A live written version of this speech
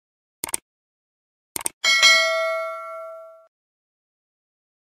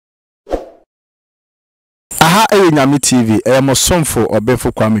Aha Nyame TV mosomfo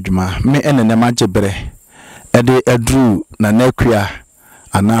obefo kwamedwuma me enene majebre ede edru na nakua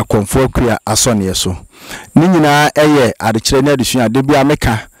ana Komfour akua asone so ni nyina eye adekire na adesua de bia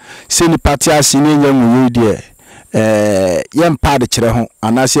meka se ni party ase ni nyamu de yempa adekire ho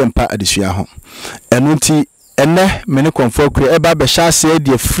ana se yempa adesua ho eno nti ene me ne Komfour akua eba be hyase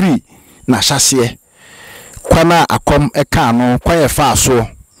de free na hyase kwana akom eka no kwaye fa so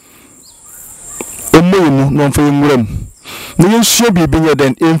omoyemu no mfa ymuram ne yensuo bibi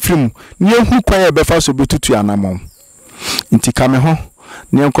nyeden emfrim ne hu kwaye be fa so betutu anamom nti kame ho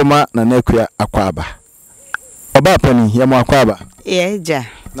ne nkoma na nakua akwaba oba pani yemo akwaba eja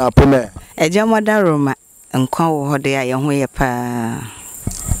na pome eja modaroma nkwa wo hode ya ho ye pa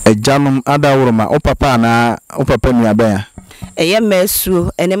ejanum adaworoma o papa na o papa ni abaya eye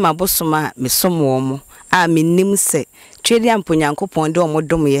masu ene mabosoma mesomo mo a minnim se twedi amponyankopon de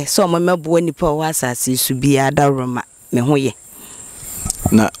omodomye so omamabo nipa wa asase su bia daroma me hoye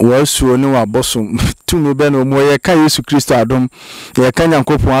na wasu oni wa bosom tumi be no mo ye ka Yesu Kristo adom ye ka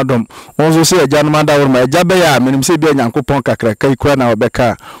nyankopon adom wonso se ejanum adaworoma eja be ya menim se bia nyankopon kakra kai kwa na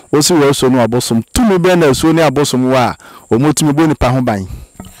obeka wosi wasu oni wa bosom tumi be na su oni abosom wa omotumi bo nipa ho ban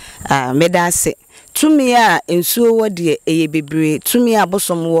medase tumi a ensuo wode eye bebre tumi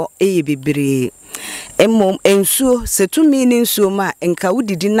abosom wo eye bebre emom ensuo se tumi ni nsuo ma nka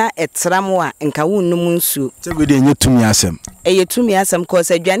wudidi na etram wa nka wunum nsuo tegode enye tumi asem eye tumi asem ko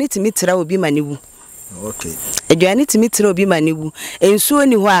se adwane timi tra obi maniwu okay adwane timi tra obi maniwu ensuo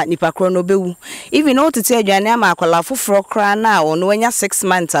ni ho a nipa kro no bewu even no tete adwane ama akola foforo kra na ono wanya 6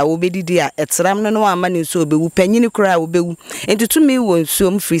 months a obedidi a etram no ama ni nsuo bewu panyini kra obewu entutumi wo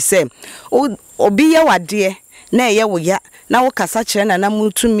nsuo mfiri se obi ye wade na eye wo ya na wo kasa kire na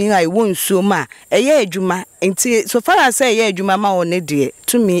namutumi a ewo nsuo ma eye adwuma enti so far as eye adwuma ma wo ne de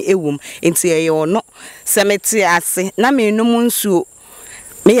tumi ewum enti eye ono semeti ase na me num nsuo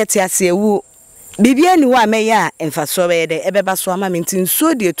me yeti ase ewu bibia ni wa me ya emfaso be de ebeba so ama me enti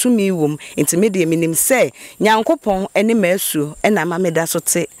nsuo de tumi ewum enti me de minim se nyankopon ene maasuo ena ma me da so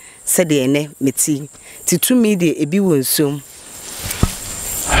te se de ene meti ti tumi de ebi wo nsuo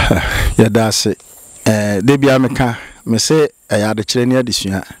ya dase de bia meka me se ya de kire ne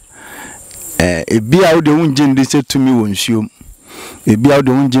adesua ebia wo de unjindi se tumi wo nsuom ebia wo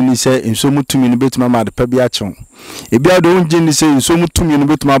de unjindi se nsuom tumi no betuma ma de pa bia chew ebia wo de unjindi se nsuom tumi no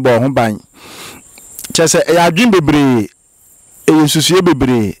betuma ba ho ban chese ya adwin bebre yensusuye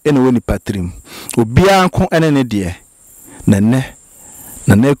bebre ene woni patrim obia nko ene ne de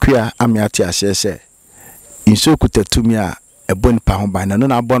na nakua amiate asese nsuo kutatumi a ebon pa ho ban na no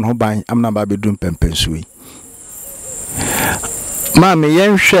na abon ho ban amna ba bedum pempensuyi ma me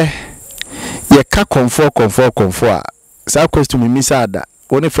yenhwe ye ka Komfour a sa question me misa ada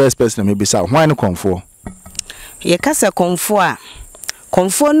one first person me bisa why no Komfour ye kasa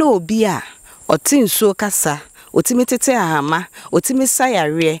Komfour no obi a oti nsuo kasa otimi tete ahama otimi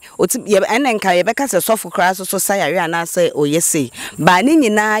sayare otimi ene nka ye beka se sofo kra so sayare anase oyese ba ni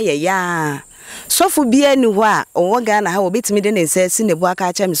nyina ye ya sofo bia ni ho a owo ga na ha obetimi de nse si nebu aka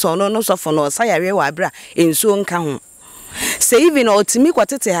acha mi so no sofo no sayare wa bra ensuo nka ho se even otimi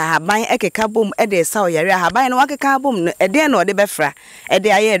kwatete haban ekeka bom e de sa oyare haban no wakeka bom no e de na ode befra e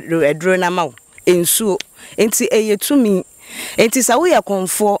de aye eduro na mawo ensuo enti eyetumi enti sa wo ye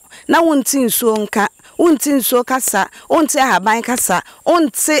Komfour na wonti nsuo nka wonti nsuo kasa wonti haban kasa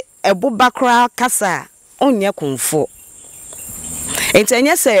wonti ebobakra kasa onye Komfour enti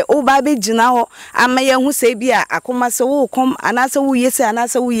enye se wo ba be gina ho amaye hu se bia akoma se wo kom anase wo yese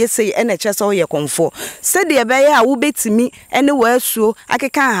ene che se wo ye Komfour se de be ya wo betimi ene wasuo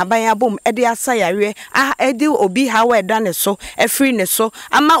akeka haban abom e de asayare e de obi ha we da ne so efri ne so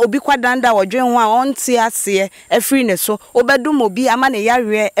ama obi kwadanda wodwen ho a onti ase efri ne so obedum obi ama ne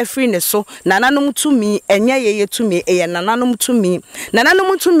yare efri ne so nananom tumi enye ye tumi eye nananom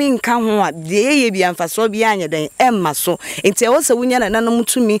tumi nka ho a de ye bia mfaso bia anyeden emma so enti e wo se wunya nananom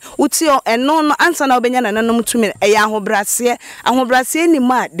tumi uti eno no ansa na obenya nananom tumi eya ahobrase ni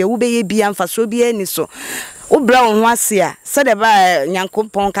ma de wo beye bia mfaso bia ni so obra wo ho ase a se de ba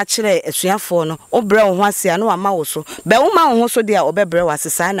nyankopon ka kire esuafo no obra wo ho ase a no ama wo so be wo ma wo ho so de a obebre wa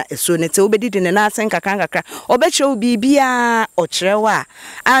sesa na esuo ne te obedidi ne na asen kakra obekire wo bibia o kire wa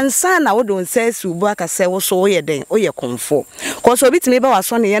ansa na wo don se su bu aka se wo so wo ye den wo ye Komfour ko so bitimi be wa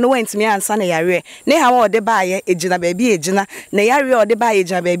so ne ye no wantimi ansa na yare ne ha wo de ba ye ejina ba bi ejina na yare o de ba ye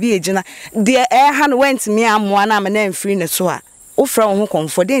ejina ba bi ejina de ha no wantimi amoa na na mfiri ne so a wo fra wo ho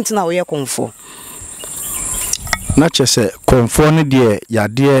Komfour de ntina wo ye Komfour na chese Komfour ne de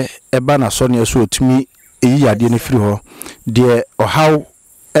yade eba na so ne so otumi eyi yade ne firi ho de ohaw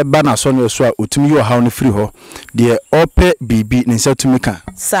eba na so no so a otumi yo haw no free ho de ope bibi ne nsa tumi ka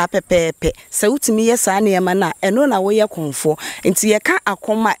sa pepepe se utumi ye sa na ema na eno na wo ye konfo nti ye ka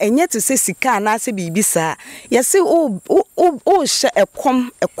akoma enye te se sika na se bibi sa ye se o hye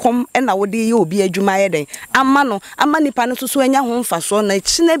ekom na wo de ye obi adwuma ye den ama no ama nipa no so enya ho mfaso na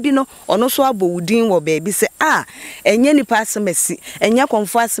china bi no ono so abowudin wo ba bi se enye nipa asemasi enye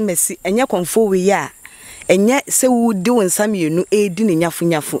konfo asemasi enye konfo we ya enye se wudi wonsam yenu edi ne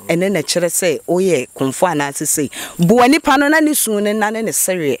nyafu ene na kire se oye konfo anase se bo nipa no na ne sun ne na ne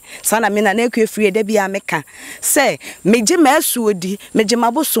sere sana me na akua fie da bia meka se meje masuodi meje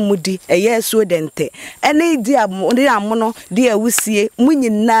mabosomudi eye asuodente ene di amono di awusie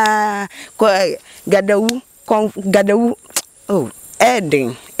munyina gadawu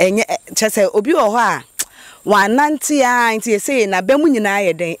edin enye chese obi wo ho a wananti a nti ese na bemu nyina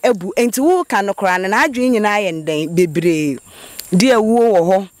ayeden ebu enti wo ka no kra na adwen nyina ayenden bebre die wo wo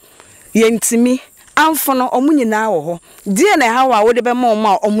ho yentimi amfono omu nyina wo ho die na ha wa wo de be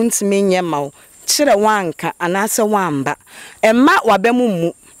ma omu ntimi nye ma wo kire wanka anase wamba emma wabemu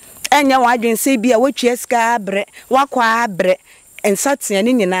mu enya wadwen se bia watwa ska abre wakwa abre ensatia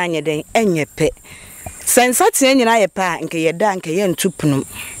ni nyina anyeden enyepe sensatia nyina yepa nke yeda nke ye ntupunu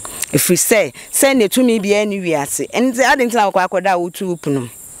if we say send it to me be any we ase and I didn't know kwakoda utu punum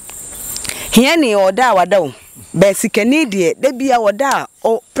here ni oda wada be sikani de bia oda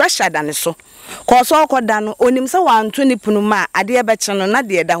o pressure dan so cause okoda no onim se wanto ni punum a ade e be che no na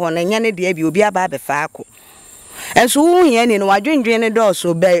de da ho na nya ne de bi obi aba be fa ako enso here ni no wadwendwen ne do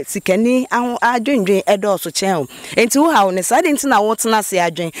so be sikani adwendwen e do so chen o enti wo ha wo ne sa didn't na wo tena se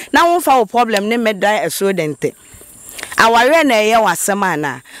adwen na wo fa wo problem ne meda eso dente aware na eye wasema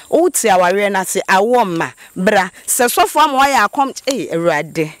na uti aware na se awoma bra se sofo am wa ya akom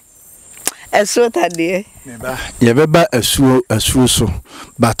ewrade eso tade ye beba asuo so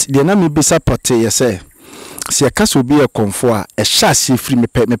but de na me be support ye say se yakasa obi e konfo a e hya se free me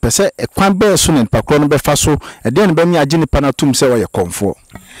pese e kwan be so ne pakro no be fa so e de ne ba mi age ni panatum se wo ye konfo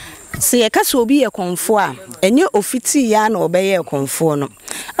se yakasa obi e konfo a enye ofiti ya na obeye konfo no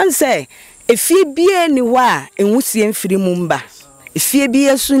anse efie bie ni wa enwusie mfiri mu mba efie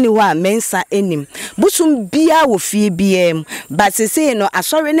bie su ni wa mensa enim busum bia wo fie bie but sese no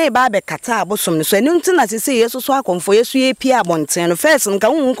asori na ba be kata busum no so enu ntina sese yeso so akonfo yeso ye pia abonten no first nka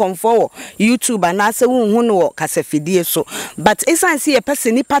hu konfo wo YouTube na se hu no wo kasafidie so but esanse ye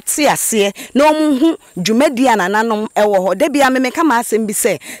pese ni pati ase na omu dwumadi anananom ewo ho de bia memeka ma asem bi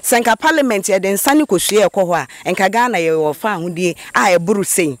se senka parliament ye den sane kosue ekọ ho a enka Ghana ye wo fa ahudie a eburu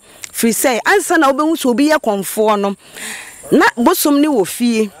sei free say ansa na obehu so obi ye konfo no na bosom ni wo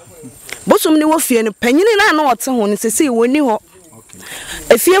fie no panyini na na wote ho ne sese woni ho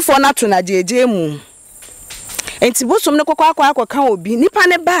efiefo na to na jeje mu enti bosom ne kokwa kan obi nipa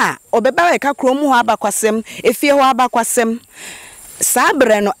ne ba obeba we ka krom ho abakwasem efie ho abakwasem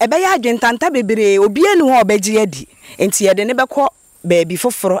sabre no ebe ya adwentanta bebere obi eni ho obeji adi enti ye de ne bekọ baby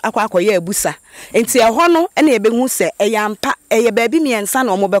foforo akwakoye abusa enti eho no ene ebehu se eyampa eye baby miensa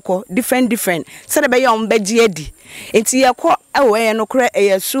na omobekọ different se de be ya ombeji adi enti yekọ ewe no kra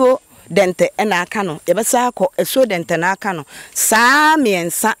eyesuo dente ena aka no yebesa akọ esuo dente na aka no saa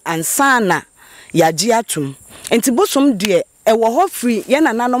miensa ansana yaji atum enti bosom de ewo ho free ye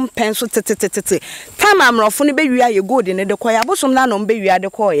na nanom penso tetetetete tam amrofo ne bewia ye gold ne de koya bosom na no bewia de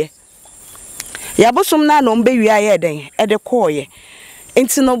koye ya bosom na no bewia ye den e de koye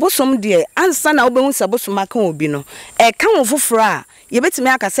enti no bosom de ansa na obehu se bosom aka obi no e ka wo foforo a ye betimi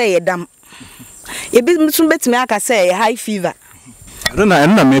aka se ye dam ye betimi aka se ye high fever na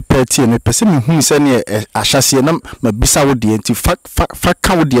enna me peti me pese me hu se ne ahyase na mabisa wo de enti fa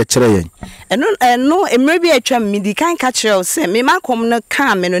ka wo de kire yen eno emre bi atwa me di kan ka kire o se me makom no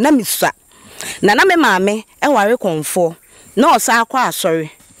ka me no na misua na me maame e ware konfo na osa akwa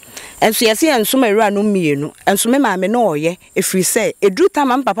asori enso yesi enso mawura no mienu enso me maame na oye efiri se edru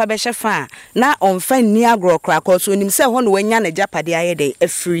tama papa be hyefa na onfa ni agro kra ko so nim se ho no wanya na japade ayede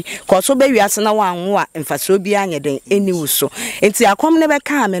efiri ko so be wiase na wanwo a emfaso bi anyeden eni wuso enti akom ne be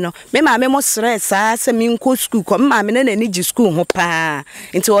ka me no me maame mo sre sa se mi nko school ko me maame na ni gi school ho pa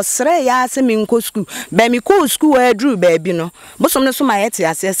enti o sre ya se mi nko school be mi ko school edru ba bi no bosom ne so ma yete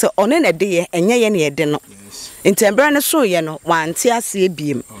ase se one na de ye enye ye ne ye de no intembra ne so ye no wante ase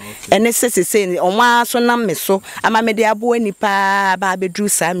ebiem ene sesese onwa so na me so ama me de abo ani pa ba bedru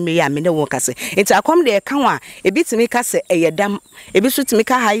sa me ya me ne wo kase enti akom de ka wa ebitimi kase eyedam ebiso timi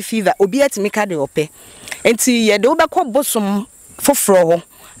ka high fever obi atimi ka de ope enti ye de obekọ bosom foforo ho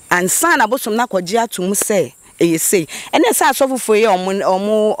ansa na bosom na kwaji atum se say and then sa so for ye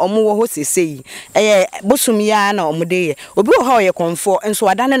omo wo ho say bosom ya na omo de ye obi wo ha ye Komfour enso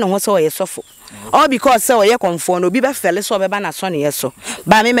wadane ne ho se ye sofo all because say ye Komfour no obi be fele so be ba na so ne ye so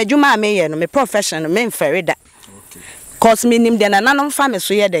ba me madwuma me ye no me profession me mfere da cause me nim de na nanom fa me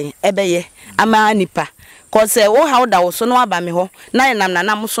so ye den ebe ye ama nipa cause wo ha da wo so no aba me ho na nam na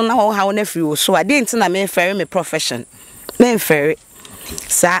nam so na wo ha na free wo so ade nti na me mfere me profession me mfere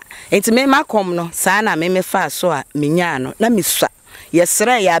sa enti me makom no sa na me fa so a menya no na misua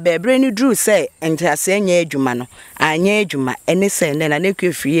yesre ya bebre ni dru say enti ase anya adwuma no anya adwuma ene se ne na ne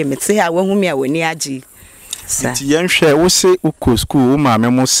kwefie me te ha wahumi a woni agi sa enti yenhwe wo se uko school wo ma me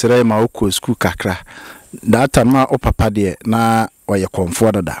mo sre ma uko school kakra data ma o papa de na oye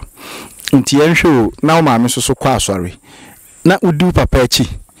Komfour dada enti yenhwe na wo ma me so kwa asori na udu papa achi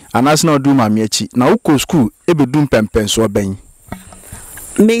anas na udu ma me achi na uko school ebedu pempen so ban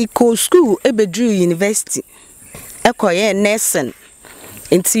me ko school ebedru university ekoye nursing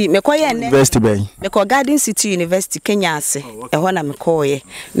enti me koye university ben me ko Garden City University Kenya ase eho na me koye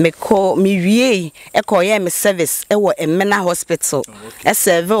me wie ekoye me service ewo Emena Hospital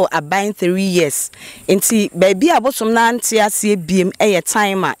serve about 3 years enti baby abosom na ante ase biem eye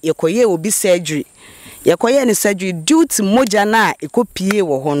time a yekoye obi surgery yekoye ni surgery due to moja na ekopie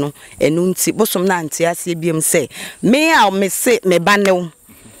wo ho no enu nti bosom na ante ase biem se me a me se me banew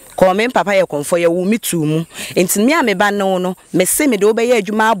Come papa ye Komfour ye wo mitu mu enti me a me ba no no me se me de obeye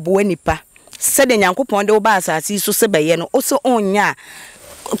adwuma abo nipa se de Nyankopon de oba asase so se beye no o so onya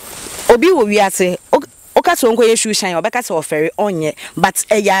obi wo wiase o ka so nko ye shu shan obeka se ofere onye but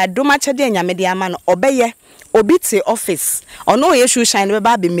ya adoma chede nyame de ama no obeye obi te office ono ye shu shan be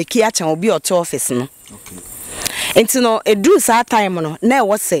ba be meki a chan obi o te office no enti no edu sa time no na e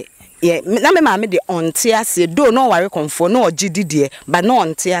wo se na me ma me de onte ase do no ware Komfour no ogididie ba no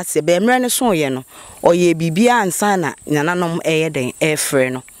onte ase be mre ne so ye no oye bibia ansa na nananom eye den efre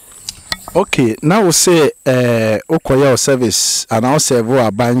no okay now we say okoya service and I serve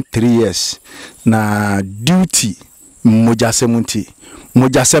about 3 years na duty mojasemunti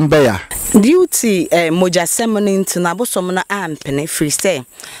mojasembe ya duty mojasemunti na bosom na ampene free say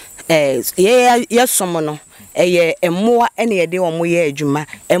ye somo no eye emoa ene yede omo ye adwuma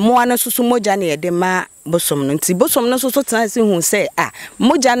emoa na susu moja na yede ma bosom no nti bosom no susu tanse hu se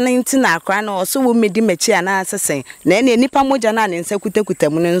moja na nti na akra na oso wo medi machi ana asesen na ene nipa moja na ne nsa kutakuta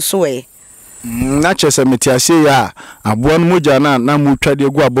mu nso na chese metiase ya abo no moja na mu twade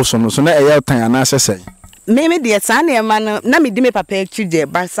gu abosom no so na eye tan ana asesen me de sane e ma no na me di me papa ekide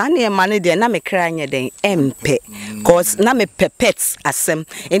ba sane e ma no de na me kra nya den empe cause na me pets asem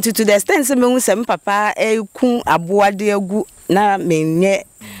into to the extent me hu se me papa eku aboade agu na me nye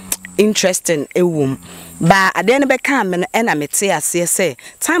interesting ewum ba ade ne be ka me no e na me te ase se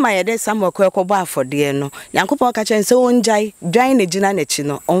time I dey Samuel kwekọbo afode no Nyankopon ka chen se onjai dwan ne gina na chi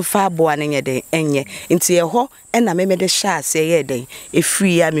no onfa aboa ne nye den enye nti ye ho e na me de sha ase ye den e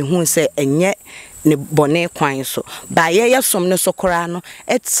free ya me hu se enye ne bone kwan so ba ye som ne so kora no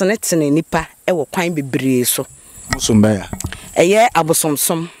etene nipa e wo kwan bebre so musumba ya eye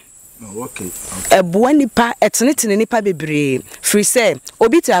abosomsom okay eboa nipa etene nipa bebre free say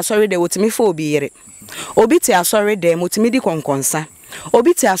obi ti asori de wotimi fa obi yere obi ti asori dem otimi di konkonsa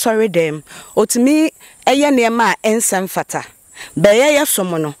obi ti asori dem otimi eye ne ma ensem fata ba ye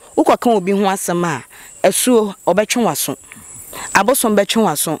som no ukoka obi ho asem a esuo obetwe waso abosom betwe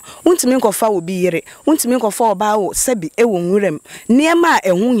waso untimi nkofa obi yere untimi nkofa oba wo sebi ewo nwurem niema a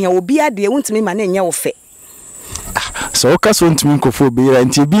ehu hia obi ade untimi ma na enye wo fe so ka so untimi nkofa obi yere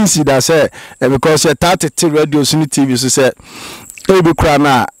nti bi nsi da say because you tati radio suni TV so say ebi kra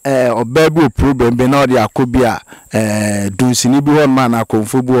na oba bi problem be na odi akobia dunsini bi ho ma na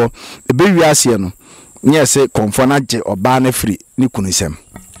Komfour bo ebe wiase no nye se Komfour na je oba na free ni kunisem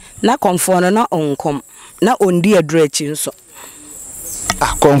na Komfour no na onkom na ondi adrechi nso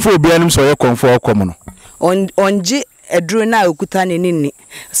Komfour bi anim so ye Komfour kom no onji edru na okuta ne nini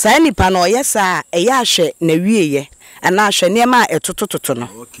sa nipa na oyesa eya ahwe na wieye ana ahwe niema etotototo no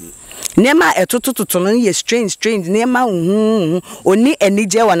okay niema etotototo no ye strange niema oni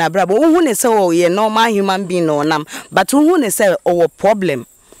enije wana brabo hu ne se o ye normal human being no nam but hu ne se o problem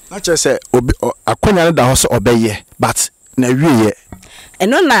na che se obi akonya ne da ho so obeye but na wieye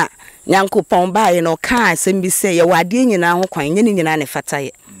eno na Nyankopon ba ye no ka asem bi se ye wade nyina ho kwan nye nyina ne fata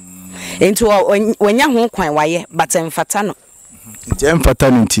ye enti wonya ho kwan waye but emfata no enti emfata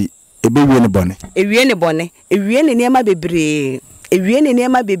no nti ebewie ne bone ewie ne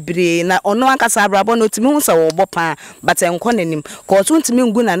niema bebre na ono akasa abrabo no timi hu se wo bopa but enko nanim ko so ntimi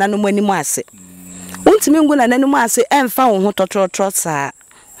ngu na nanom anim ase untimi ngu na nanim ase emfa wo ho totrotro saa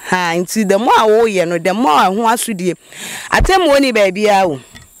ha nti the more wo ye no the more ho asodie atemu oni baby a wo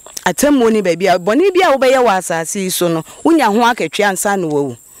atemu oni baby a boni bia wo be ye wa asase so no unya ho akatwa ansa no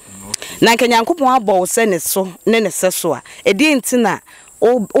wo na nkanyankopon abọ wo se ne so ne se so a edi ntina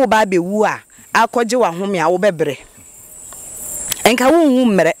o ba be wu a akọje wa home a wo bebre enka wo hu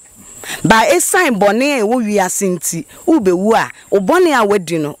mmere ba esign boni e wo wi asinti wo be wu a wo boni a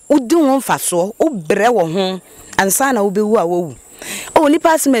wadi no udi ho mfaso wo bre wo ho ansa na wo be wu a wo wu o ni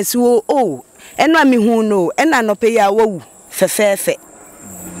pasmesi wo o eno ami hu no ena no pe ya wo wu fefefe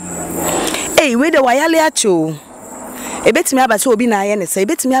we de wayale acho ebetimi abasa obi na aye ne sa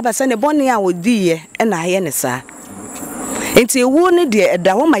ebetimi abasa ne boni a odi ye na aye ne sa enti ewu ne de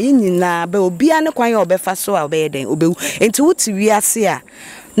da wo ma yinyina ba obi ane kwan ya obefa so a obeye den obewu enti wuti wiase a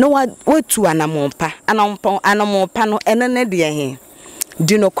no watu anamompa no ene de he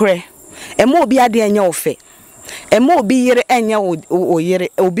di no kre emo obi ade enya ofe emo obi yire enya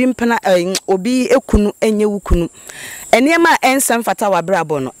oyire obi mpana obi ekunu enya wukunu enema ensem fata wa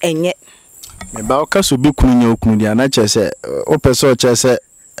brabo no enye me ba okaso bi kunu nya okunu dia na chese o pese o chese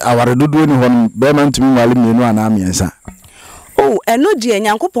aware dodo ni hon be man tumi wale menu ana amiensa eno de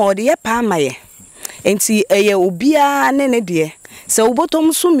nyankopon de ye pa amaye enti eye obia ne de se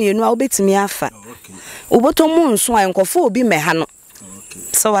ubotom so mienu a obetimi afa ubotom nso a nkofo obi meha no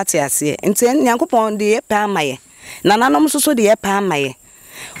so what ase enti nyankopon de ye pa amaye nananom so de ye pa amaye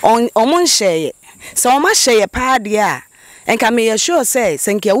omon hyeye se o ma hyeye pa de a enka me ye sure say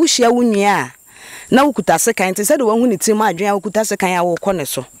senke wo hia wunia na wukuta sekan te se de wahu ni tim adwen wukuta sekan a wo kone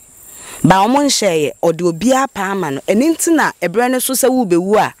so ba omon hyeye ode obi apa ama no eni ntina ebre ne so se wo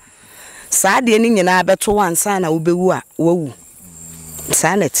bewu a saa de ni nyina beto wansa na wo bewu a wawu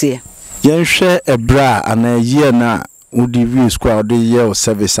saa na tie yenhwe ebra ana ye na udi view squad de ye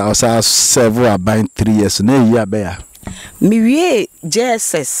service asa serve about 3 years na yi abia mi wie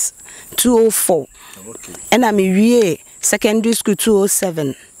JSS 204 ena mi wie secondary school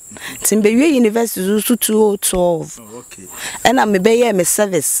 207 timbe wie university 212 ena me be ye me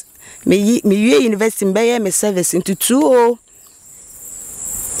service me wie university be ye me service into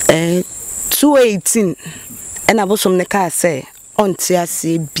 218 ena bosom ne ka say onti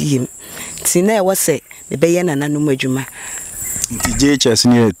ase biem ti na e wo say me be ye nananum adwuma nti JHS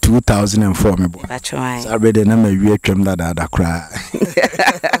ni 2004 me bo sabrede na me wie twem dada kra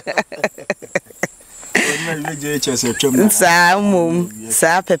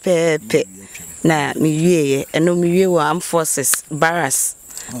sa pepe na mi wie eno mi wie wa armed forces barras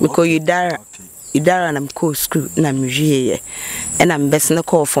because idara na mko school na mi wie na mbesne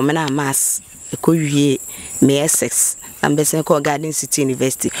call for me na mass ko wie me Essex na mbesne call Garden City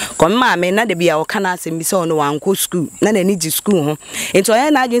University kom ma me na de bia o kana asem bi se ono wanko school na na ni gi school ho ento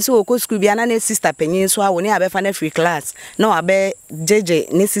ya na agin se o ko school bia na sister penyin so a woni abefa na free class na abe jeje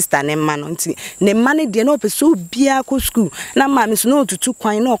ne sister ne ma no nti ne ma ne de na opeso bia ko school na ma me so na otutu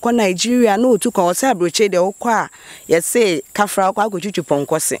kwan na okọ Nigeria na otu kwa ose abroche de okọ a ye say kafra okọ agochuchu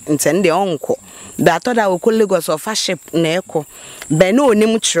ponkose ntende onko da to da okọ Lagos of ship na ekọ be na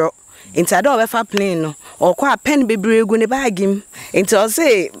onim chiro inti ada obefa plane no okwa pen bebregu ne bagim inti o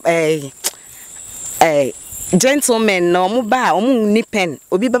say gentleman no mo ba o mu ni pen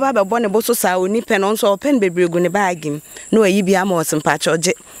obi baba be bone bo so sa o ni pen on so pen bebregu ne bagim no ayi bia ma o sempa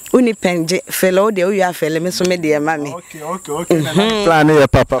choje uni pen je fellow de o ya fele me so me de ma me okay plan e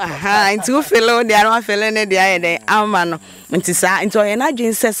papa inti o fellow de ara fele ne de aye de ama no inti sa inti o ye na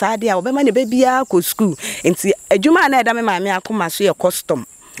dwen se sa de a obema ne ba bia ko school inti adwuma na eda me ma me akoma so ye custom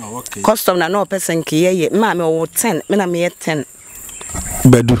custom na no person ke ye ma me o 10 me na me 10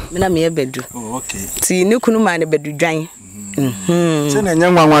 bedu me na me bedu ti ni kunu ma ne bedu dwan se na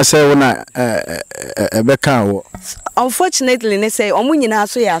nyanwa se wo na ebeka wo unfortunately ne say omunyina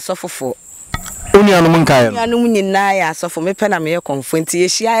so ya asofofo oni anu nkae oni anu nyina ya asofo me pe na me Komfour nti ye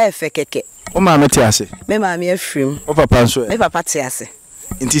hia efe keke o ma me te ase me ma me afrim o papa nso me papa te ase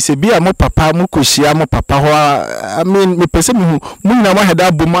nti se bia mo papa mo kosia mo papa ho I mean me pese me nyina mo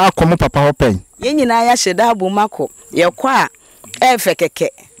heda bu mo akomo papa ho pen ye nyina ya heda bu mako ye kwa efe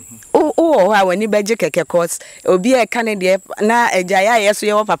keke o wani beje keke course obi e kan de na eja ya yeso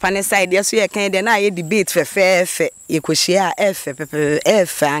ye wo papa ne side yeso ye kan de na ye debate fefe ye kosia efe pepe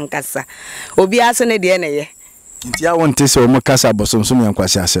efe ankasa obi aso ne de na ye nti ya wonte se o mo kasa bosomsom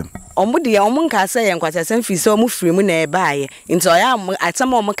yankwase asem omo de ya omo nkasa yankwase asem fi se omo firi mu na e baaye nti o ya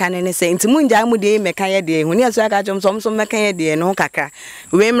atama omo kan ne se nti munja mu de meka ye de hu ne aso aka jom so meka ye de no kaka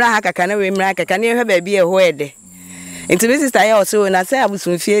we mra ha kaka na we mra kaka ne hwe ba bi e ho ede nti me sister ya o se na se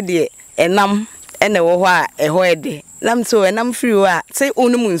abusun fie de enam ene wo ho a eho ede nam so enam free wo a say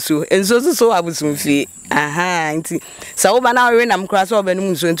onum nsuo enso so abusum fie aha nti sa wo ba na we nam kra so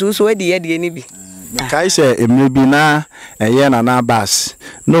obanum nsuo nti so edi ye ni bi kai se emre bi na eye na bus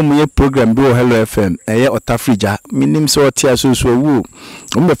no mu ye program bi o Hello FM eye otafrija minim so otia so wu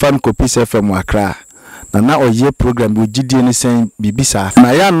o me fan copy FM akra na oye program bi gidie ni sen bibisa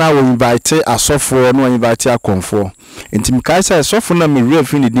na ya na wo invite asofo no invite akonfo nti kai se asofo na me real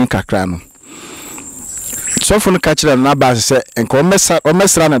fin din kakra no sofo no ka kire na bus se enko o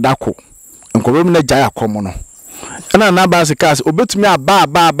mesra na dako enko be na jaya komo no na bus cars obetumi aba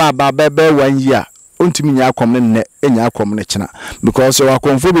 1 year ontimi nya akom ne enya akom ne kina because wa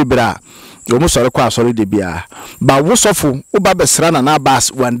konfo bibra o mo sore kwa sore de bia ba wo sofo wo ba besra na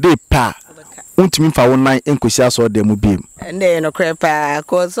bus one day pa ontimi fa wonan enkosi aso de mu biem ende no krepa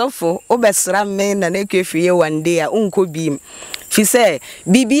ko sofo wo besra me na na kefiye one day a unko biem fi se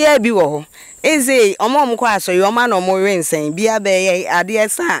bibia bi wo ho eze omom kwa aso yo ma no mo wensen bia be ye ade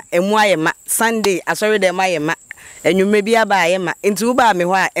sa emu ayema Sunday asore de ma ayema enwume bia ba ayema enti wo ba me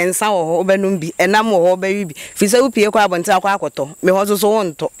ho a ensa wo ho obenum bi enam wo ho obayi bi fi se wo pie kwa abonta akwa akoto me ho so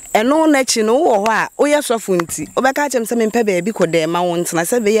wonto eno na chi no wo ho a oye sofo nti obeka chem se me mpe ba bi ko de ma wonto na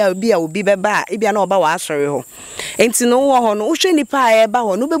se be ya obi a obi be ba e bia na oba wa asore ho enti no wo ho no wo hwe nipa a e ba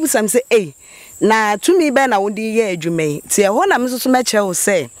ho no bebusam se na tumi be na wo di ye adwumai ti e ho na me so meche wo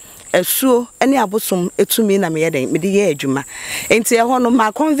se esuo ene abosom etumi na me yeden me di ye adwuma enti e ho no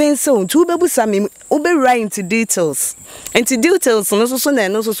ma convince on tu bebusa me ubewrite into details no so na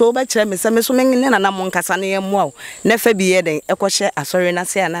no so oba kire me se me so me ne na mo nkasa na ye mo na fa bi yeden ekohye asori na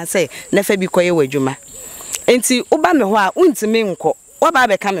se na se na fa bi koye wadwuma enti oba me ho a untimi nko oba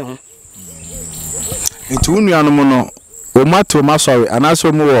be ka me ho enti unuanom no o mato masori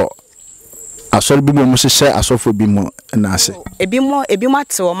anaso mo wo asori bi mo hyehyɛ asofo bi mo na ase ebi mo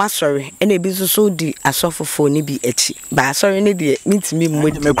ate o masori ena ebi so di asofofo ni bi echi ba asori ne de mitimi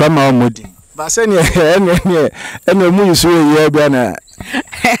mmodi me kwa ma mmodi ba se ne ene mu yusu ye bia na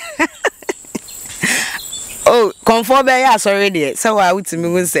oh Komfour be ya asori de se wa utimi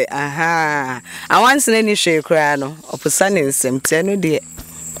hu se aha awanse na ni hwe kra no oposa ne nsem te no de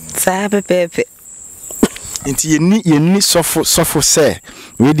sa pepepe enti yenni sofo se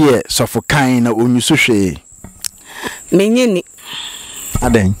we de sofo kan na onyusu hwe menyini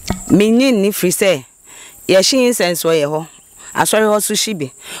aden menyini free se ye shin sense wo ye ho asori ho so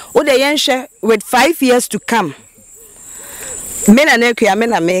shibi wo de yenhwe with 5 years to come me na akua me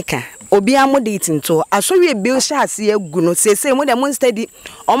na meka obi amode itinto asori e bi sha ase agu no sese mo de mo study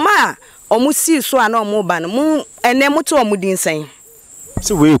oma omu si so ana omu ba no mu ene mo to omu din sen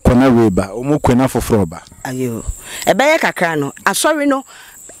se we kona we ba omu kwena foforo ba ayo ebe ye kakra no asori no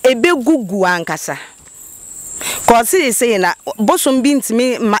ebe gugu ankasa ko si say na bosom bi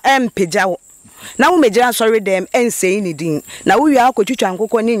ntimi ma empeja wo na wo megira asori dem ensei ni din na wo wi akotwitwa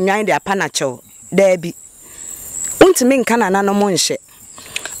nkokọ ni nwan de apana chew da bi untimi nka na no mo nhye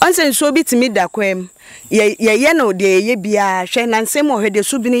onse nso bi timi da kwem ye no de ye bia hwe na nsem ohwede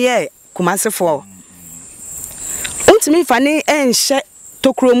so bi ni ye kumasefo untimi fani enhye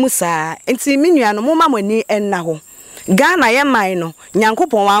tokro musa enti minua no mo mamani enna ho Ghana ye man no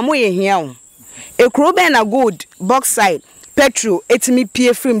nyankopon wa mo ye hia wo ekro be na gold bauxite petrol etimi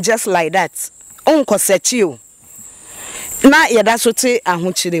pie film just like that onko sechi o na ye da so te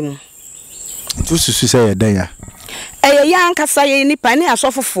ahokyere mu tu susu se ye dan ya ya ankasa ye nipa ne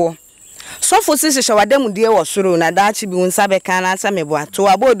asofofo sofo sisi shawadam die wo soro na daachi bi unsa beka na asa mebo ato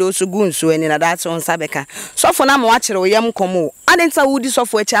abodo so gu nso ani na daachi unsa beka sofo na ma wa kire oyam komo adenta wudi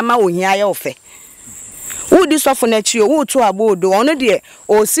sofo achi ama ohia ye ofe wudi sofo na chi o wuto abodo ono de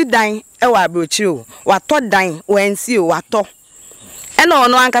o si dan e wa abrochi o wato dan wansi o wato ena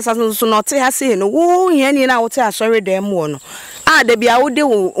ono ankasa so no te ha se no wo hia ni na wo te asori dem wo no da bia wo de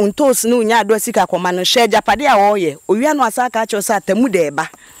untos no nya ado sika koma no hye japade a wo ye owia no asaka acho sa tamu de eba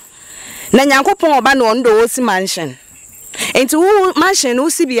na nyankopon oba no ndo wo si mansion enti wo mansion no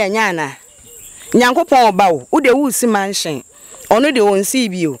si bia nya na nyankopon oba wo de wo si mansion ono de won si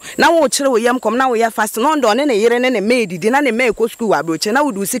bio na wo kire wo yam kom na wo ya fast no ndo ne ne yere ne ne maid di na ne make ko school wa broche na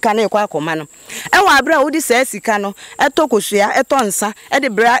wo du sika na ekwa akoma no e wa abra wo di sa sika no etokosua etonsa e de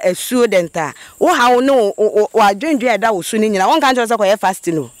bra asuo denta wo ha wo no wa dwendwe eda wo su ni nyina won kan cho se ko ye fast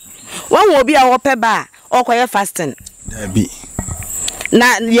no won wo bi a wo pe ba o ko ye fasting da bi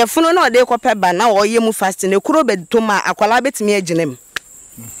na ye funu na o de ko pe ba na wo ye mu fasting e kuro be to ma akwala betimi aginem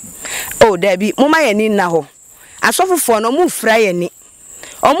oh da bi mo ma ye ni na ho asofofo no mu fra ye ni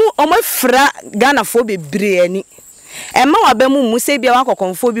omo fra Ghana fo bebre ani ema wa ba mu se bia wa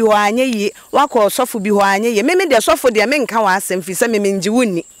kokonfo bi ho anye yi wa ko sofo bi ho anye yi meme de sofo de me nka wa asem fi se meme nji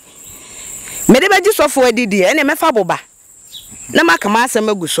wonni me de beji sofo adidi ene mefa boba na maka ma asem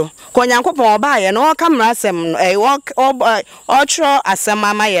aguso ko nyankopon oba ye no ka mra asem o tro asem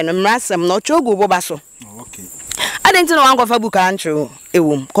ama ye no mra asem no chogu boba so okay adenti no wankofa book antro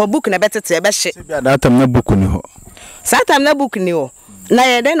ewum ko book na betete e be hye se bia that time na book ni ho satam na book ni ho na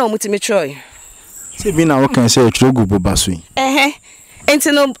ye den no mutimi troy se bi na wo kan se chogu boba so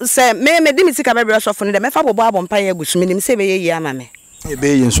enti no se me di mitika bebre sofo no de mefa bobo abompa ye aguso minim se be ye ama me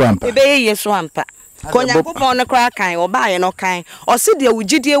ebe ye so ampa konya popon no kra kan oba ye no kan o se de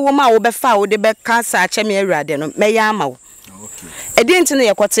wugidie wo ma wo be fa wo de be ka sa ache me awurade no me ya ama wo okay edi enti no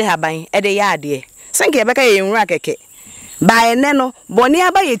ye kote haban e de ya ade senke ye be ka ye nwura keke ba ene no boni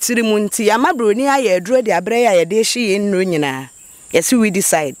aba ye tiri mu nti ya mabroni aye aduro de abre ya ye de hye ye nnuro nyina ye se we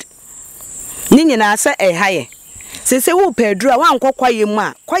decide ni nyina se haye sese wo pedro a wankokwa ye mu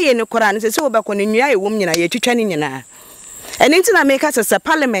a kwaye ne kora ne sese wo be ko ne nwia ye wom nyina ye twitwa ne nyina enti na make us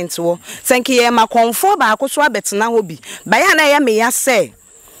parliament wo senke ye ma Komfour ba akoso abetena ho bi ba ya na ye me ya se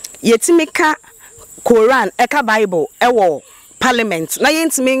yetimika Quran eka Bible ewo parliament na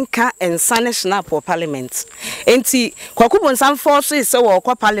yentimi nka ensane snap for parliament enti kwakubo nsam force se wo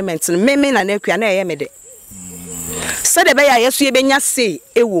kwa parliament meme na nakua na ye me de se de be ya yeso ye benya se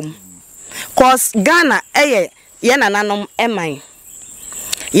ewom cause Ghana ye nananom eman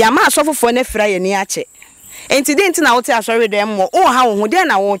ya ma asofofo na fira ye ni ache enti de enti na wote asori de mo o ha wo de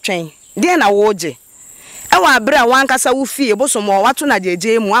na wo twen de na wo je e wa bra wankasa wo fie bosomo wato na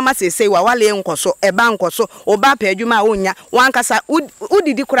jeje mu ama sesei wa wale nkoso eba nkoso oba pa adwuma onya wankasa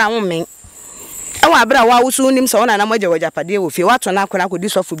udidi kura wo men e wa bra wa wo su nim so na na moje wajapade wo fie wato na akona kodi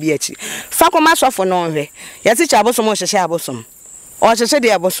sofo bi achi fa koma sofo no hwe ya ti cha bosomo hyehye abosom o hyehye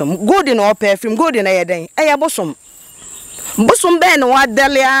de abosom good na o perfume good na yeden e ya bosom be no wa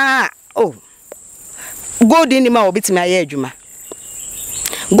dalia oh good ni ma obitimi aye adwuma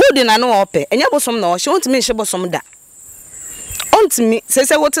good na no ope enya bosom na o hye ontimi hye bosom da ontimi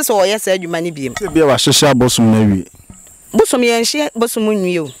sese wote so oye sa adwuma ni biem se bia wa hyehye abosom na wie bosom ye hye bosom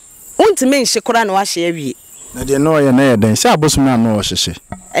nwie o ontimi hye kora na wa hye awie na de no ye na ye den se abosom na no o hyehye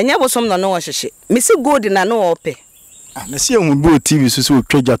enya bosom na no o hyehye misi good na no ope na se ehun bi o TV so se o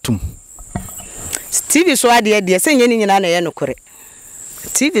twaja tum TV so ade se nyeni nyina na ye nokore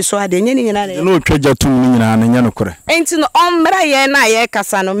TV so ade nyeni nyina na ye no twaja tum ni nyina na nye nokore enti no omra ye na ye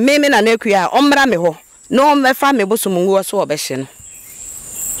kasa no meme na nakua omra me ho no mefa me bosom nwo so obehye no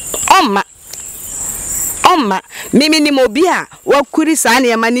omma mimi ni mobi a wakuri sa na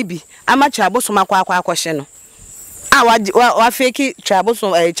yema ni bi amacha bosom akwa no a wa fake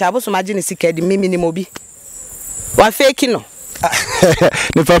chabosom agi ne sika di mimi ni mobi wa fake no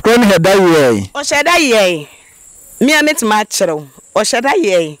ne fakro ne heda ye o sheda ye mi ametima kyerew o sheda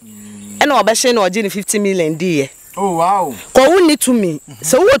ye ena obehye na ogi ne 50 million di ye oh wow ko wonni tumi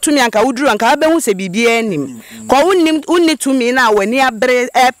se wo tumi anka wuduru anka abehu se bibia anim ko wonni tumi na wani abre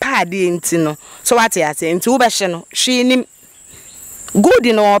paade enti no so wate ate enti wo behye no hwe nim good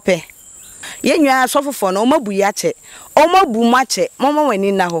no ope yenwa sofofo no mabu ya che o mabu ma che mama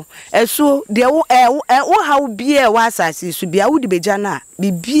wani na ho esu de wo ha bia wa asase su bia wudi beja na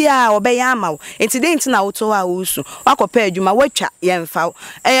bibia obeya ama wo enti de enti na wo to ha wo su wakopa adwuma watwa yemfa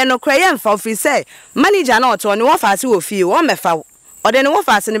no kra yemfa fi say manager na oto ne wo fa ase wo fie wo mefa ode ne wo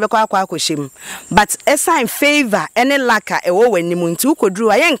fa ase ne bekwa akohyem but assign favor any laka e wo wani mu nti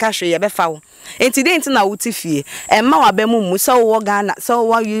ukoduru aye nka hwe ye befa wo enti de enti na wo ti fie emma wa be mu so wo Ghana so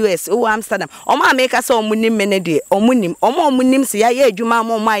wo US wo Amsterdam omo America so omunim menede omunim se ya ye adwuma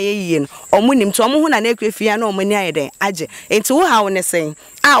omo aye yie no omunim to omo hu na na ekwe fie na omani aye den age enti wo ha wo ne sen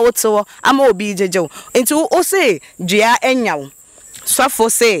a wo to ama obi jejew enti wo se dua enya wo sofo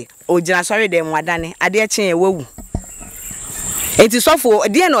se ogina sori dem wadane ade eche ye wawu enti sofo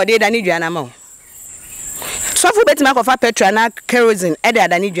de na ode dane dua na ma wo sofo betima kofa petrol na kerosene e de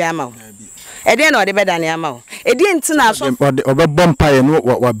adane dua ma wo ede na ode bedane ama wo edi enti na so obebom paye no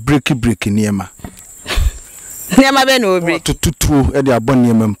wa break niema niema be no break tututu e de abon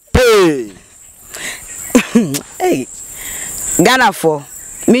niema pe hey Ghana for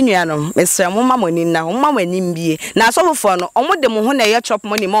minuanom mesra mo mamoni na ho mamani mbie na sofofo no omode mo ho na ye chop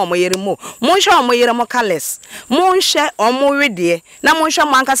money ma omo yere mo hwe omo yere mo kales mo hwe omo wede na mo hwe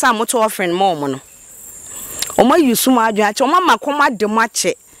mo ankasa mo to offering mo omo no omo yusu mo adwa ache omo makoma de mo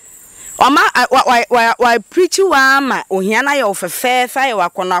ache Oma wa preach wa ama ohia na ye ofefefa ye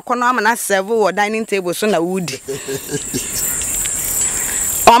wakono ama na serve wo dining table so na wudi.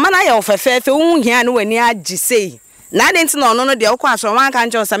 Oma na ye ofefefe wo hia no wani agi sei. Na de nti na ono no de okwa so wan kan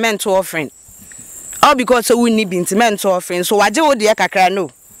je cement offering. All because so we need cement offering so waje wo de kakra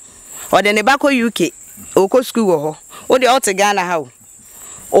no. O de ne ba ko UK, o ko school wo ho. O de o te Ghana ha o.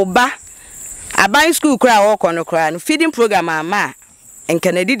 Oba Aban school kura wo kono kura no feeding program ama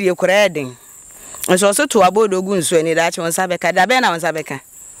enka na didi kura eden. Nso so to abodo ogu nso ani da che wonsa beka da be na wonsa beka.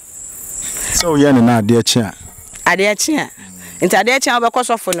 So ye ne na ade achi a. Ade achi a. Nti ade achi a obekọ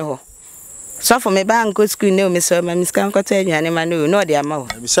sofo ne ho. Sofo me ba nko school ne o me so ma miska nko ta aduane ma no de ama ho.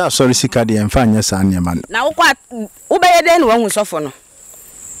 Bi say sorry sika de emfa anya sa anya ma. Na wo kwa wo be ye den wo hu sofo no.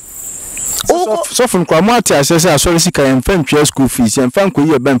 So from Kwamati, I say, sorry, Sika, and fan school fees, and fan could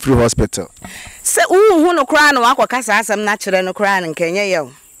you ban free hospital. Say, who no crown or aqua casa, some natural no crown in Kenya.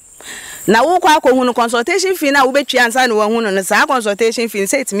 Yo. Now, who quack consultation fee now, bet you answer one on a consultation fee,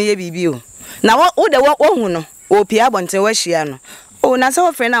 say to me a BBU. Now, what would the one or Piabonte Weshiano? Oh, na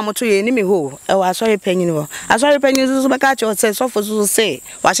so friend am to ye ni me ho. E wa sorry penny no. A sorry penny so be ka cho say so for so say.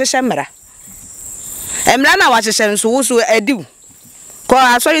 Wa hye mra. Emra na wa hye so so adu. Ko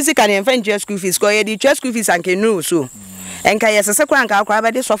asori sika ne mfa ntua school fees ko ye di twa school fees anke no so enka ye sese kwa anka akwa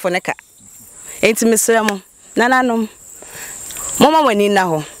ba de sofo ne ka enti mesere mo nananom mama wani na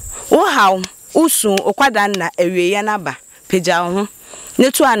ho wo haw usu okwada na awiye na ba peja ho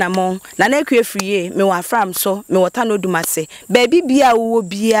netu anamon na na akwa friye me wa fram so me wota no dumase baby bia wo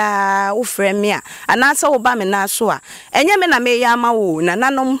bia wo frɛ me a anasa wo ba me na so a enye me na me ya ma wo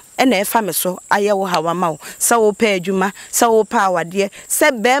nananom na efa me so aye wo hawa ma wo sa wo pa adwuma sa wo pa awade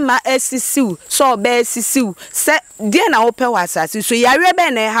se be ma asisiw so be asisiw se die na wo pa wasase so yare be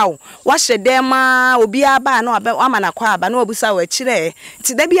na ha wo hye dem ma obi aba na ama na kwa aba na obusa wa kire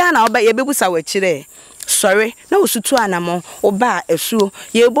ti da bia na oba ye bebusa wa kire sorry na osutu anamo oba esuo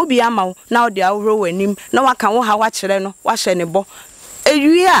ye bobi ama na ode awro wanim na waka wo ha wa kire no wa hye ne bo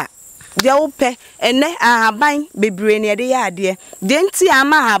ewie a dia wo pe ene ahaban bebre ne de ya ade de nti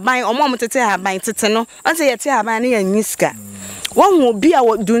ama ahaban omom tete ahaban tete no onse ye te ahaban ne ya nyiska won obi a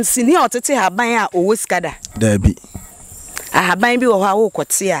dunsini otete ahaban a owo skada da bi ahaban bi wo ha wo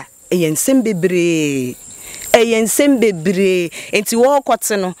kote a eyensem bebre enti wo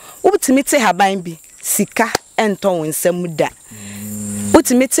kote no wobutimi te ahaban bi sika enton nsem da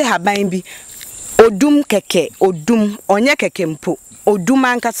wobutimi te ahaban bi odum keke odum onye keke mpo odum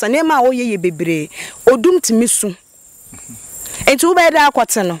ankasa ne ma oye bebre odum timisu enti wo be da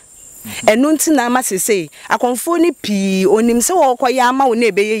akwate no enu nti na amasese akonfo ni pi onim se wo koya ama wo na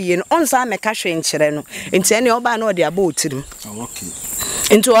ebeye no onsa meka hwe nkyere no enti ene oba na ode aba otirim okay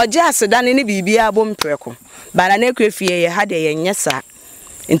enti oje aseda ne bibia abo mpreko bana na kwefie ye ha de ye nyesa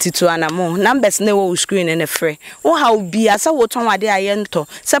enti to anamo numbers ne wo screen ne frɛ wo ha obi asa wo ton wade aye nto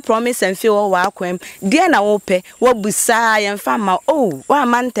se promise and feel wo akwam de na wo pe wo busa ye mfa ma oh wa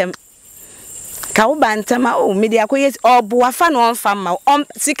mantem ka wo bantama o media ko yes obo afa no mfa ma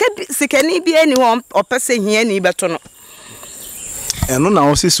sikani bi ani wo opese hia ni beto no eno na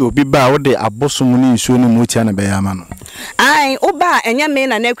wo sisi obi ba wo de abosom ni nsuo ni motia na be yama no ai oba enya me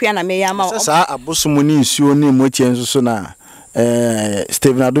na nakua na me yama sa abosom ni nsuo ni motia nso so na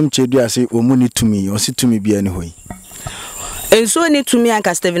Steven Adum Chedu ase omuni tumi osi tumi bi ani hoyi enso ni tumi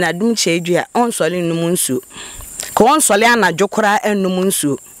anka Steven Adum Chedu a onsole num nsuo ko onsole anadwo kora enum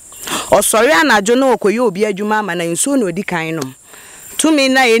nsuo osori anadwo na okoye obi adwuma ama na nsuo na odi kan no tumi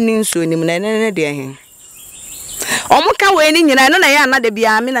na eni nsuo nim na ne de he omuka we ni nyina no na ya anade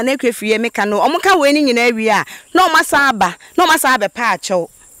bia me na nakwefie meka no omuka we ni nyina awi a na omasa aba pa achew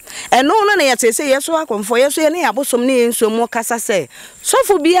eno no na yetese yeso akomfo yeso ye ne abosom ne nsuo mu kasa se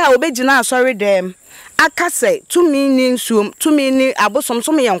sofo bia obegina asori dem akase tumi ni nsuo tumi ni abosom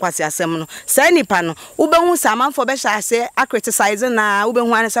so me yenkwase asem no sa nipa no ubehu samanfo be hya ase criticize na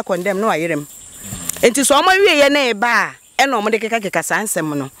ubehu an se condemn no ayerem enti so omawie ye na eba eno omde keka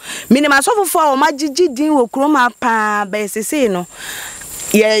sansem no minima sofofo a omagigi din wo kroma pa ba sese no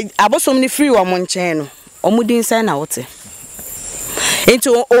ye abosom ni free wo monchen no omudin sai na wote enti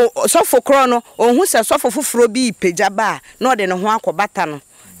sofo kro no ohun se sofo foforo bi pejaba na ode ne ho akobata no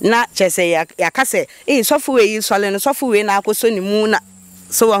na chese yakase sofo we sole no sofo we na akoso ni mu na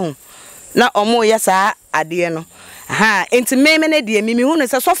so wahu na omo ye saa ade no ha enti meme na de mimi hu no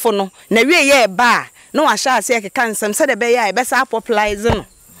se sofo no na wie ye ba no wa sha ase keka nsem se de be ya e be sa popularize no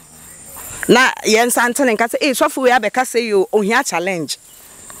na ye nsantene nka se sofo we abeka se yo ohia challenge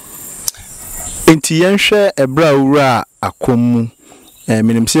enti yenhwe ebra wura akomu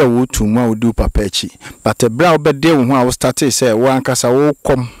minim se wo tumu a wodi papa echi but ebra obede wo ho a wo start say wo ankasa wo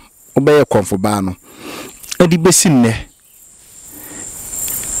kom obeye komfo ba no edi besi nne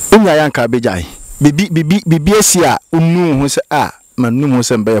onya yanka bejai bibi esi a unu ho se manum ho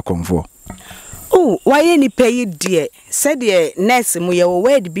se mbeye komfo why ni pay die said the nurse mu ye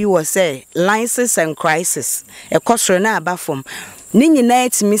word bi wo say license and crisis e kosoro na aba fom ni nyina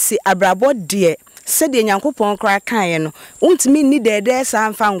etimi si abrabo die said the Yankopon cry kaino, untimi ni de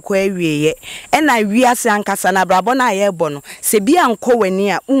san fan query, and I reas Yankasana Brabona airbono, se be unco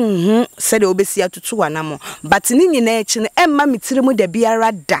near, said Obesia to 2 anamo, but in nature, and mammy Trimu de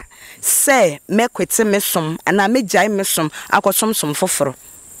Biara da, say, make with some messom, and I made jai messom, I got some for.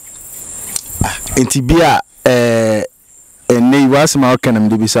 Intibia, ene was my canam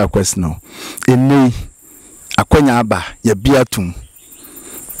de bisa question. Ene akwanya aba ya biatum.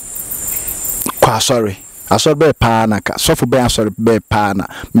 Kwa sorry. Aso be pa na ka. Sofo be sorry be pa na.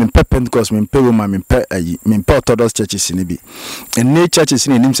 Mempe Pentecost, mempe Roma, mempe Orthodox churches ni bi. Ene churches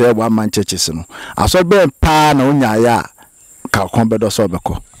ni nim say one man churches no. Aso be pa na onya ya ka kon be do so be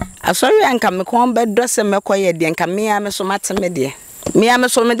ko. Asori anka me kon be do se me ko ye de anka me ya me so mateme de. Me am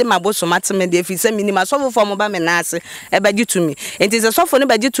so me de maboso mateme de fi se minima so fo mo ba me na ase e ba gitumi enti se so fo ne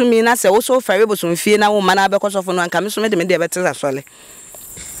ba gitumi na se wo so fare bo so fie na wo ma na be ko so fo no anka me so me de be te asole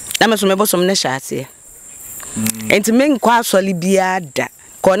na me so me bo so ne sha ase enti me nkwa asole bia da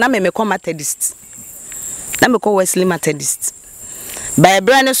ko na me ko Methodist na me ko Wesley Methodist ba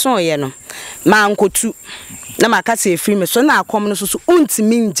ebra ne so ye no ma nkotu na ma ka se free me so na akom no so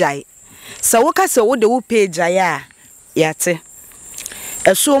untimi njai se wo ka se wo de wo page ya yate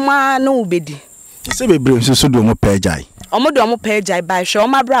Esoma no ubedi. Se bebre so do mo pejai. Omo do mo pejai ba hwe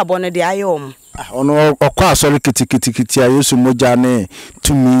omo brabo no de ayom. Ono okwa asori kitikiti ayesu moja ne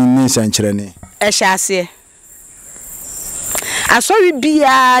tumi ni sankyere ne. Ehye asori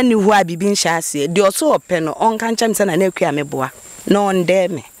bia ni hu abibi nhye ase. De oso ope no onka ncham se na na akua meboa. No onde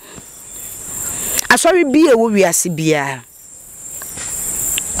me. Asori bia wo wiase bia.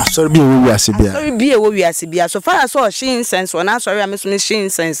 Asori bi wo wiase bia. Asori bi wo wiase bia. So far as all shin sense one asori am so me shin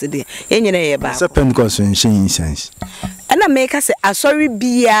sense de. Enyina ye ba. Se Pentecost shin sense. Ana make say asori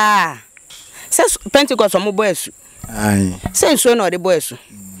bia. Se Pentecost mo boy asu. Ai. Se nso na o de boy asu.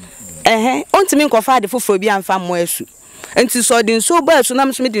 Ontimi nkofa de foforo bi amfa mo asu. Enti so de nso boy asu na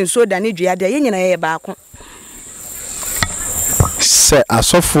me so me de nso da ne dua de. Enyina ye ba ko. Se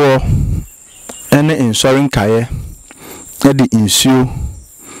asofo ene insuring kaye. E de insuo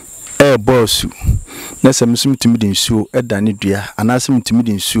boss na se msum timi de nsuo edane dua anase mtimi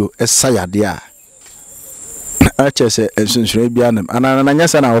de nsuo esayade a achese ensunsun bia nam anana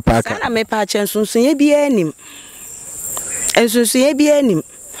nyasa na wo paaka na me pa chensunsun ye bia anim ensunsun ye bia anim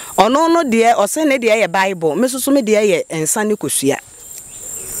ono no de o se ne de ye Bible mesusu me de ye ensa ne kosua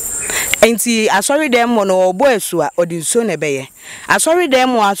enti asori dem mo no obo asu a odi nsuo ne beye asori dem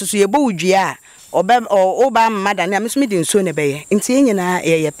mo asusu ye bo wudua a oba mmada ne mesusu me de nsuo ne beye enti enyina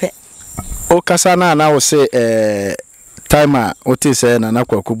ye pe o kasa na wo se timer o te se na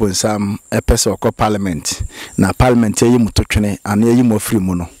nakwaku bonsam epese okọ parliament na parliament yi mutotwene ana yi mo free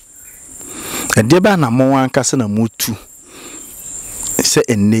mu no ede ba na mo wan kasa na mutu se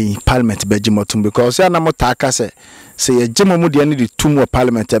enne parliament be jimotum because ya na mo ta kasa se ye jimo mu de ne de tum wo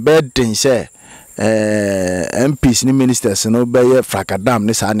parliament be den se MPs ni ministers no be ye frakadam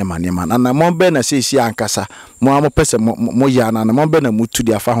ne sa ne manema na mo be na se si ankasa mo amo pese mo ya na mo be na mutu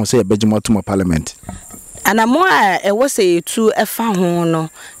de afa ho se ye be jimotum parliament ana mo a ewo se etu efa ho no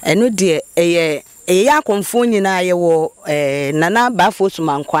eno de eye Komfour nyina ye wo nana bafo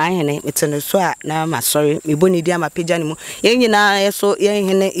sumankwa hene metene so a na ma sorry me boni dia ma pagya ne mu ye nyina ye so ye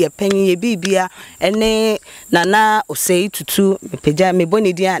hene ye panyi ye bibia ene nana osei tutu me pagya me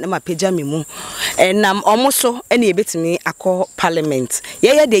boni dia na ma pagya me mu enam omoso ene ye betimi akọ parliament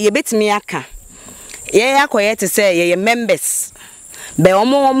ye de ye betimi aka ye akoye te say ye members be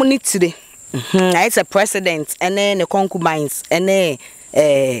omo ni tire it's a president ene ne concubines ene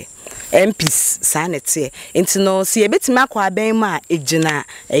MPs sanete intino si ebetimi akwa aben ma ejina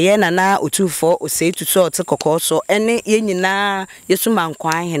eye nana otufo osei tutu ote kokoso ene ye nyina yesuma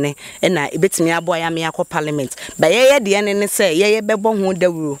nkwa hene na ebetimi abo ya me akọ parliament ba ye de ene ne se ye bebo ho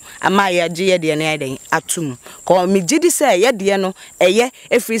dawuro ama ye age ye de ene aden atum ko me gidi se ye de no eye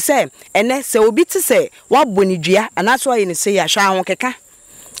efri se ene se obi ti se wabonidua anaso aye ne se ya hwa ho keka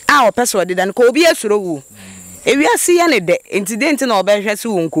a opeso de dan ko obi asuro wu ewiase ya ne de incident na obehwe se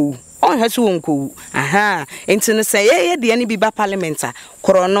wonko on hesu wonko aha enti no say ye de ne bi ba parliamenta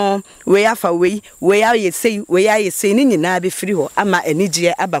krono we afa we aye sei ni nyina be free ho ama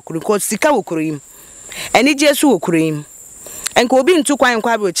anigye abakuru ko sika wokurim anigye su wokurim enko obi ntu kwan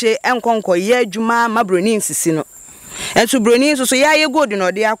kwa broche enkonko ye adwuma mabroni nsisi no entu broni so ya ye gold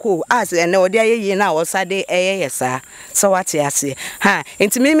no de akọ as ene ode aye na osade eye yesa so wate ase ha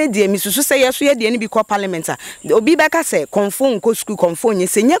enti me de misusu se yeso ye de ne bi ko parliamenta obi beka se Komfour nko school Komfour nye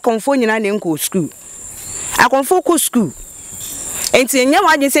se nye Komfour nyina ne nko school a Komfour ko school enti nya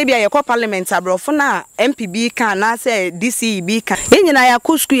wadwe se bia ye ko parliament abrofo na MPB kan na se DCB kan ye nyina ya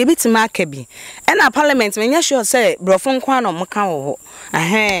ko school ye bitima aka bi e na parliament me nya sure say brofo nkwa no mka wo ho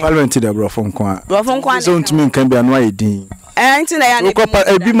parliament de brofo nkwa so ntumi nkan bia no ayedin enti na ya na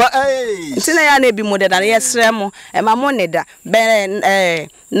ebi ma enti na ya na ebi mo de na ye sre mo e ma mo ne da be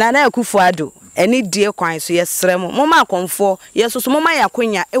na AKUA eni die kwan so ye sre mo ma Komfour ye so ma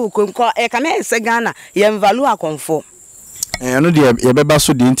yakonya e wo konko e ka na se Ghana ye value Komfour no de ye beba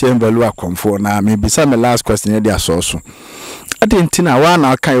so de enti value Komfour na me bisa me last question dey asoso adenti na wa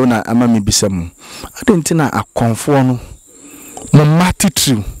na kan yo na ama me bisa mu adenti na Komfour no mo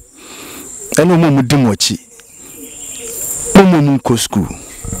matitru eno mo di mo chi mo ko school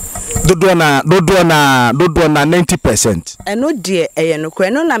dodo na 90%. Eno die eye no kro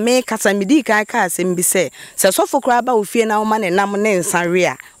eno na me kasa midi ka asem bi se sofo kra ba ofie na wo ne nam ne nsanwe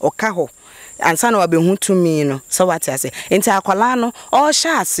a oka ho ansa na wabehu tumi no so wate ase enti akwala no o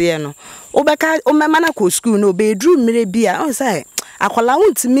sha ase no obeka o mema na ko school no be dru mire bia on say akwala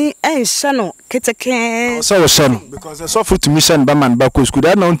wontimi enhye no keteke so wo sha no because sofo tumi sha ba man ba ko school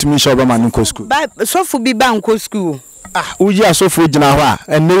that na wontimi sha ba man ko school ba sofo bi ba nko school uji asofo gina ho a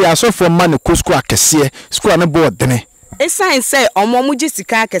enne asofo ma ne ko school akese school na bo dene sign say omo gi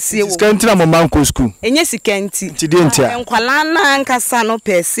sika akese wo sika ntina mo man ko school enye sika nti tidentia enkwala na nkasa no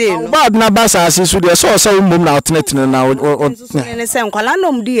pese no ba na ba sa asisu de so mum na otenetene na ne se enkwala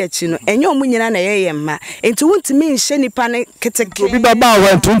no mdi echi no enye omu nyina na yeye mma enti wontimi nhye nipa ne keteke obi baba ho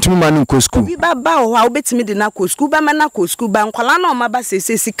entuntumi ma ne ko school obi baba ho a obetimi de na ko school ba ma na ko school ba enkwala na omo ba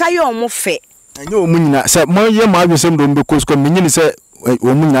sese sika ye omo fe enye omu nyina se mo ye ma adwesem do mbe ko school menyini se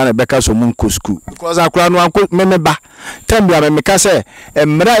omu nyina na beka so mun ko school because akura no anko memeba tambia me ka se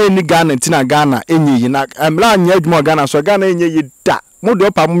emra eni Ghana ntina Ghana enyi yi na emra anya adwuma Ghana so Ghana enyi yi da mo de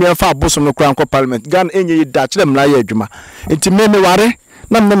opa mo me fa abosom no kura anko parliament Ghana enyi yi da kire emra ya adwuma enti me ware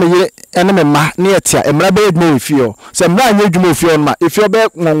na me ye ene me ma na yetia emra be adwuma ofio se emra anya adwuma ofio no ma efio be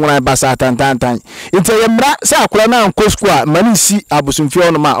nwonwona basa tantantan enti emra se akura na anko school a mani si abosom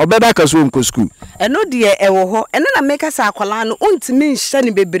fio no ma obeda ka so anko school eno de ewo ho eno na meka sa akwala no untimi nhye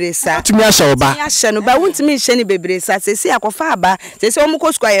ne bebresa timi ahye oba ahye no ba untimi nhye ne bebresa sesi akofa aba sesi omu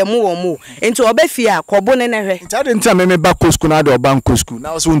ko school ayemu wo mu enti oba fi akobo ne ne hwe enti ade enti me ba ko school na de oba nko school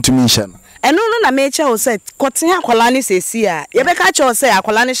na so untimi nhye no eno no na mecha o se koten akwala ne sesi a ye beka cha o se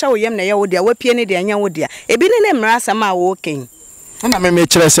akwala ne hye wo yem na ye wo dia wapie ne de anya wo dia ebi ne mmara sama wo ken na me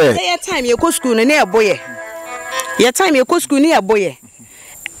kire se ye time ye ko school ne eboye ye time ye ko school ne eboye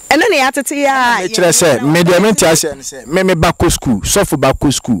eno ne yatete ya me kire se mediament ase ne se me ba ko school sofo ba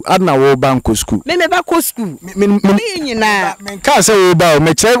ko school adna wo ba ko school me ba ko school me nyina me ka se wo ba o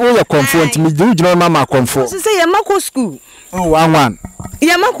me kire wo ye Komfour ntimi jina mama Komfour so say ye mako school oh one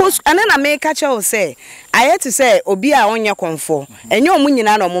ye mako ana na me ka che o say ayeti say obi a onye Komfour enye omu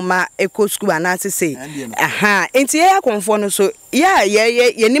nyina na omuma eko school ana say enti ye Komfour no so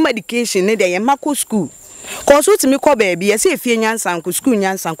ye ni medication ne de ye mako school cause utimi ko baby ye se fie nyansan ko school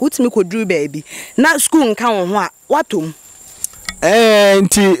nyansan ko utimi ko dru baby na school nka wo ho a watom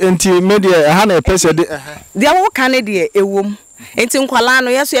enti media ha na pese de wo kan de ewom enti nkwala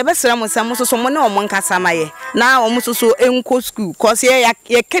no yeso ye besere mo sam so mo ne omo nkasa maye na omo so enko school cause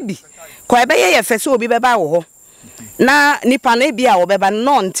ye kebi ko ebe ye fese obi beba wo ho na nipa na bia wo beba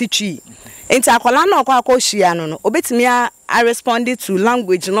no ntitwi enti akwala na okwa hia no obetimi a respond to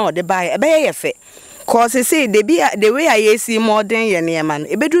language no de ba ebe ye fe cause say the way I see modern ye ne man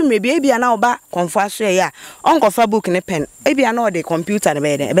ebedu mebi bia na oba Komfour so ya onkofa book ne pen bia na the computer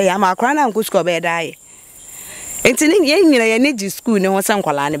ne be ya ma akra na nko school be dai enti ni ye nyina ye ne school ne ho se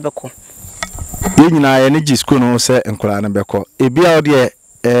nkwala ne beko ye nyina ye ne school no se nkwala ne beko ebia o de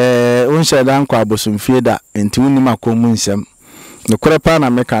onhye da nkwa abosomfie da enti woni makomu nsem ne korepa na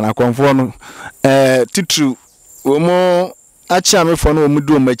meka na Komfour no titru omo achia mefo no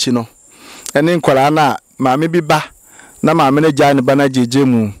omudu omachi no ene nkwala na maame bi ba na maame ne gya ne ba na jeje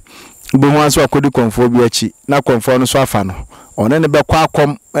mu bo ho anso akodi Komfour bi achi na Komfour no so afa no one ne be kwa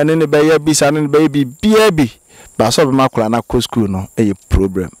akom ene ne be ya bisa ne be bi bia bi ba so be makola na ko school no e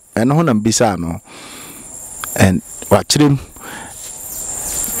problem ene ho na mbisa no and wa chirem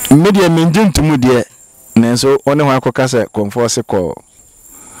media minjintumu de nenso one ho akoka se Komfour se ko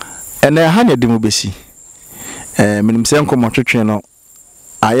ene ha ne demu besi minim se nkomo twetwe no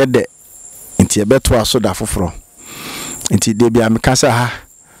ayede nti ebeto aso da foforo nti de bia mekasa ha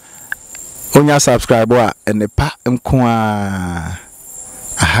onya subscribe a enepa nko a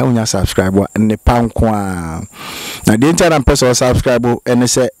aha onya subscribe a enepa nko a na de ntia na person subscribe ene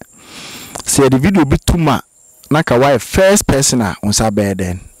se the video bituma na ka why first person a unsa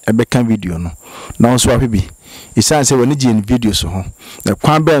beden ebeka video no na nso ahwe isan say woni gye video so ho na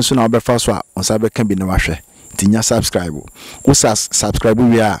kwan ben so na obefa so a onsa beka bi na wahwe tinya subscribe wo subscribe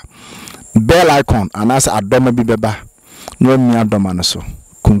we a bell icon anasa adoma bi beba no mi adoma no so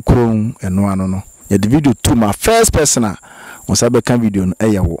kunkron eno ano no ya the video to my first person a onsa beka video no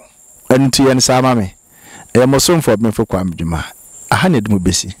eyewo enti yen sa ma me e mo so mfo me fo kwa mdwuma aha ne dum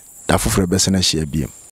besi da foforo besi na hia biem